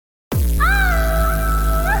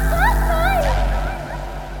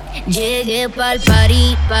Llegué pa'l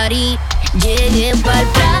party, party. Llegué pa'l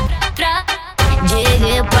tra.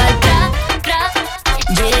 Llegué pa'l tra.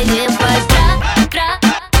 Llegué pa'l tra.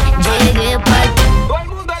 Llegué pa'l todo el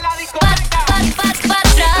mundo en la discoteca.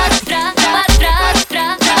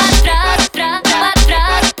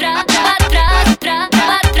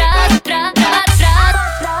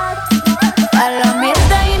 A la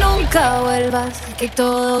mierda y nunca vuelvas, que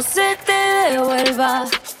todo se te devuelva.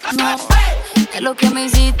 No, es lo que me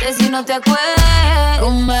hiciste si no te acuerdas.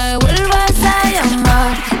 No me vuelvas a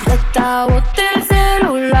llamar, hasta boté el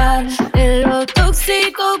celular. De lo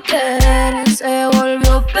tóxico que eres se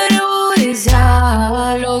volvió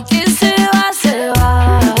perjudicial. Lo que se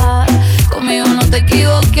va. Conmigo no te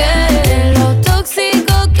equivoqué. Lo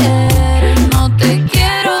tóxico que eres, no te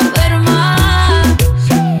quiero ver más.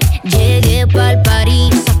 Llegué pa'l party,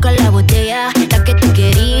 saca la botella, la que te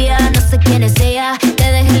quería, no sé quién es ella.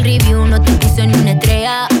 Te dejé el review, no te puse ni una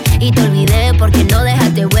estrella. Y te olvidé porque no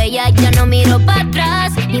dejaste huella. Ya no miro para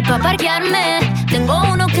atrás, ni pa' parquearme. Tengo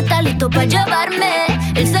uno que está listo pa' llevarme.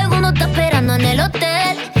 El segundo está esperando en el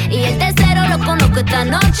hotel. Y el tercero lo conozco esta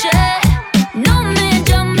noche. No me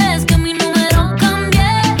llames que mi número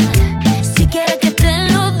cambié. Si quieres que te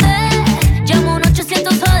lo dé, llamo un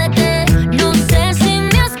 800 jódete. No sé si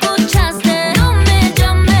me escuchaste. No me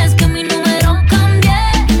llames que mi número cambié.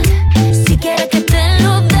 Si quieres que te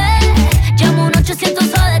lo dé, llamo un 800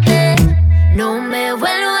 jódete. No me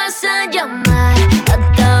vuelvas a llamar,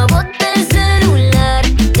 hasta boté el celular.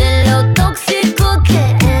 De lo tóxico que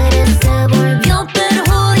eres se volvió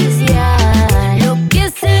perjudicial. Lo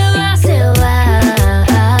que se va.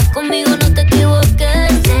 Conmigo no te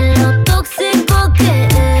equivoques. De lo tóxico que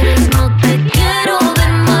eres, no te quiero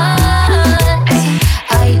ver más.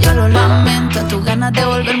 Ay, yo lo lamento. Tus ganas de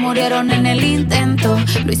volver murieron en el intento.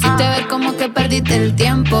 Lo hiciste ver como que perdiste el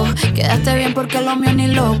tiempo. Quedaste bien porque lo mío ni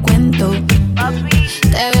lo cuento.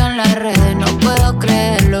 Te veo en las redes, no puedo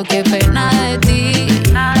creerlo. Qué pena de ti.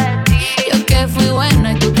 Yo que fui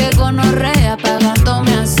buena y tú que gonorrea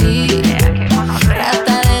pagándome así.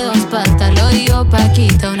 Rata de dos patas, lo digo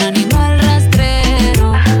Paquita, un animal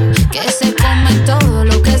rastrero que se come todo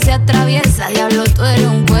lo que se atraviesa. Diablo, tú eres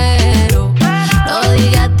un cuero. No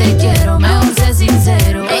digas te quiero, mejor sé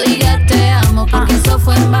sincero. No digas te amo porque eso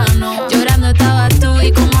fue en vano. Llorando estabas tú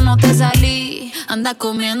y como no te salí. Andas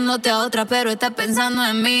comiéndote a otra pero estás pensando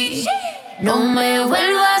en mí. No me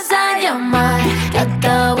vuelvas a llamar,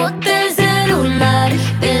 hasta boté el celular.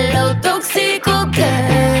 De lo tóxico que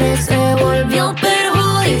eres se volvió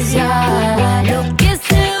perjudicial. Lo que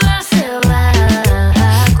se va.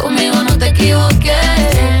 Conmigo no te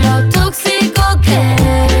equivoques. De lo tóxico que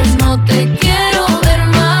eres, no te quiero ver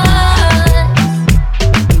más.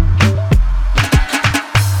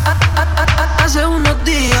 Hace unos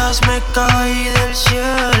días me caí del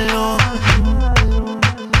cielo.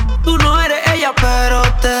 Tú no eres ella, pero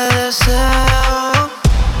te deseo.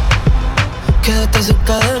 Quédate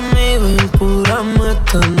cerca de mí, ven, cúrame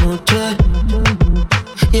esta noche.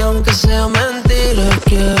 Y aunque sea mentira,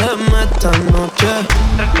 quiéreme esta noche.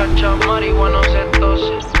 Te cacha marihuana, se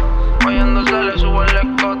tose. Oyendo se le sube el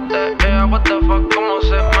escote. Ella, what the fuck, cómo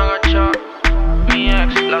se me agacha. Mi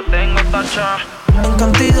ex, la tengo tacha. En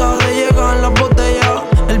cantidad de llegan las botellas.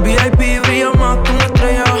 El VIP brilla más que una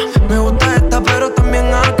estrella. Me gusta esta, pero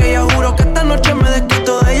también aquella. Juro que esta noche me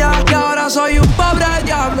desquito de ella. Que ahora soy un pobre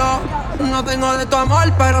diablo. No tengo de tu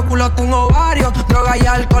amor, pero culo tengo varios. Droga y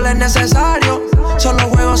alcohol es necesario. Solo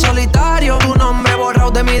juego solitario. Tu nombre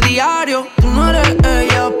borrado de mi diario. Tú no eres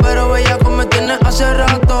ella, pero bella como me tienes hace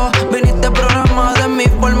rato. Viniste programa de mi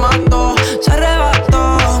formato. Se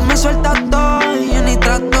arrebató, me sueltas todo y yo ni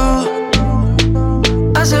trato.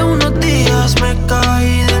 Hace unos días me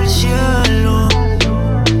caí del cielo.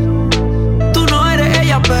 Tú no eres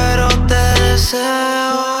ella, pero te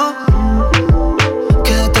deseo.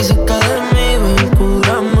 Quédate cerca de mí, ven,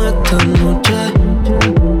 cúrame esta noche.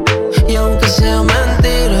 Y aunque sea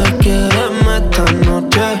mentira, quiéreme esta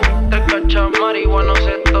noche. Te cacha marihuana,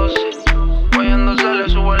 se tose. Oyendo se le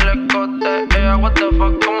sube el escote. Ella, what the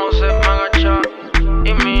fuck, cómo se me agacha.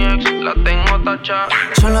 Y mi ex, la tengo tacha.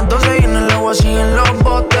 Son las 12 y en el agua siguen los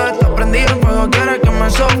botes. Te prendí el fuego, quieres que me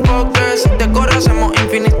sofoque. Si te corre hacemos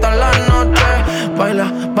infinita la noche.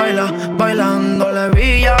 Baila, baila, bailándole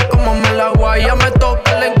villa. Como me la guaya, me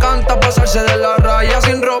toca, le encanta pasarse de la raya.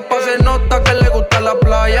 Sin ropa se nota que le gusta la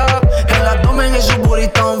playa. El abdomen y su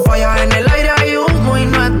burrito on falla. En el aire hay humo y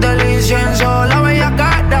no es del incienso. La bella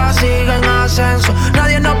cara sigue en ascenso.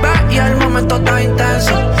 Nadie nos ve y el momento está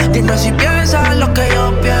intenso. Dime si piensas lo que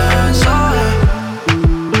yo pienso.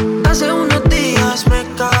 Hace unos días me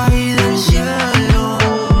caí del cielo.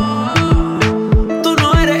 Tú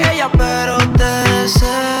no eres ella,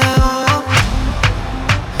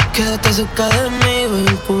 cerca de mí,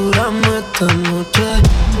 ven, curame esta noche.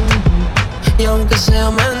 Y aunque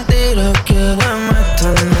sea mentira, quiéreme esta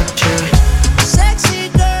noche.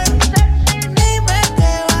 Sexy girl, dime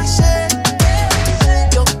qué va a hacer.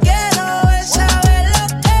 Yo quiero es saber lo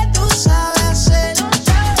que tú sabes hacer.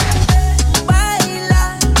 Baila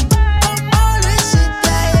como lo hiciste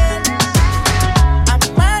ayer.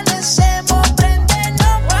 Amanecemos, prende,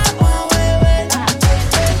 nos vamos a beber.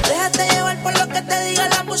 Déjate llevar por lo que te diga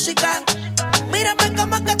la música. Mírame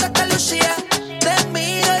como que tú estás lucida. Te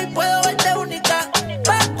miro y puedo verte única.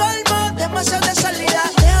 Pa' colmo, demasiado de salida.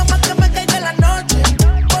 Déjame que me caiga la noche.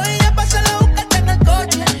 Voy a pasar a buscarte en el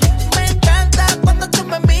coche. Me encanta cuando tú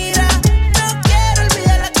me miras. No quiero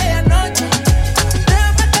olvidar aquella noche.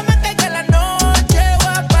 Déjame que me caiga la noche.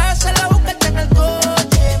 Voy a pasar a buscarte en el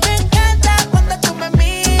coche. Me encanta cuando tú me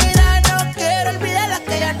miras. No quiero olvidar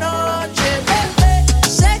aquella noche.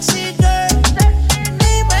 Sexy girl,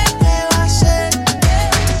 dime qué va a hacer.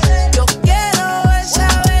 Yo quiero es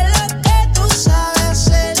saber lo que tú sabes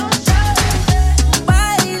hacer.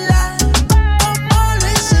 Baila como lo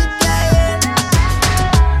hiciste ayer.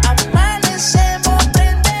 Amanecemos,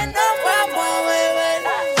 prende, nos vamos a beber.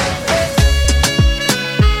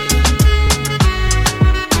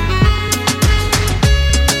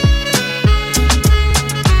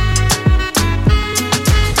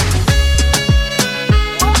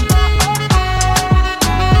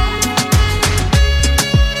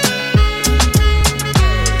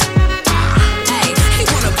 Hey, he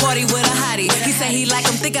wanna party with a hottie. He say he like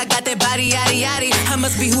him, think I got that body, yaddy, yaddy. I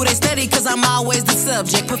must be who they steady, cause I'm always the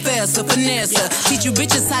subject. Professor, finesse. Teach you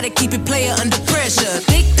bitches how to keep it player under pressure.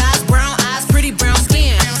 Thick thighs, brown eyes, pretty brown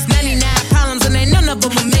skin. 99 problems and ain't none of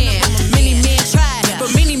them a man. Many men tried,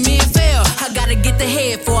 but many men fail. I gotta get the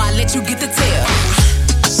head before I let you get the tail.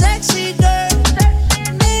 Sexy girl,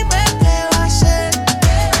 dime qué va a hacer.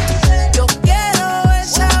 Yo quiero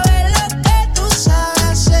es saber lo que tú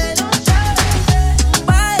sabes hacer.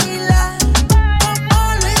 Baila como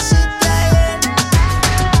lo hiciste ayer.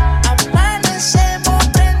 Amanecemos,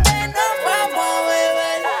 prende, nos vamos a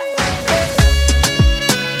beber.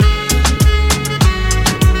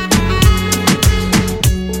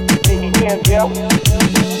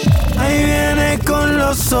 Ahí viene con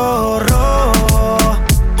los zorros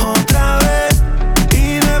otra vez.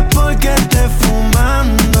 Y no es porque esté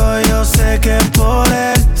fumando, yo sé que es por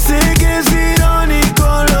él. Sé que es irónico,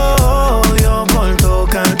 lo odio por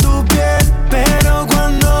tocar tu piel. Pero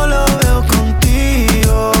cuando lo veo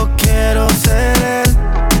contigo, quiero ser él.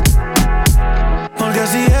 Porque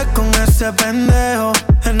sigues con ese pendejo,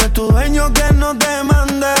 él no es tu dueño, que no te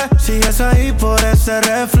mande. Sigues ahí por ese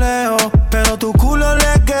reflejo, pero tu culo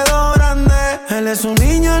le quedó grande. Él es un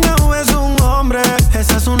niño, no es un hombre.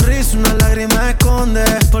 Esa sonrisa una lágrima esconde.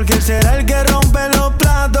 Porque él será el que rompe los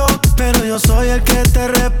platos, pero yo soy el que te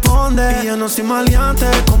responde. Y yo no soy maleante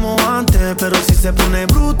como antes, pero si se pone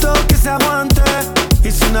bruto que se aguante.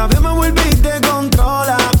 Y si una vez me vuelve y te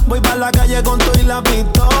controla, voy pa' la calle con todo y la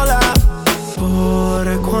pistola.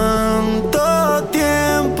 ¿Por cuánto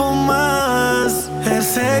tiempo más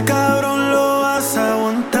ese cabrón lo vas a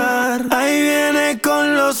aguantar? Ahí viene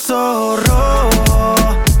con los zorros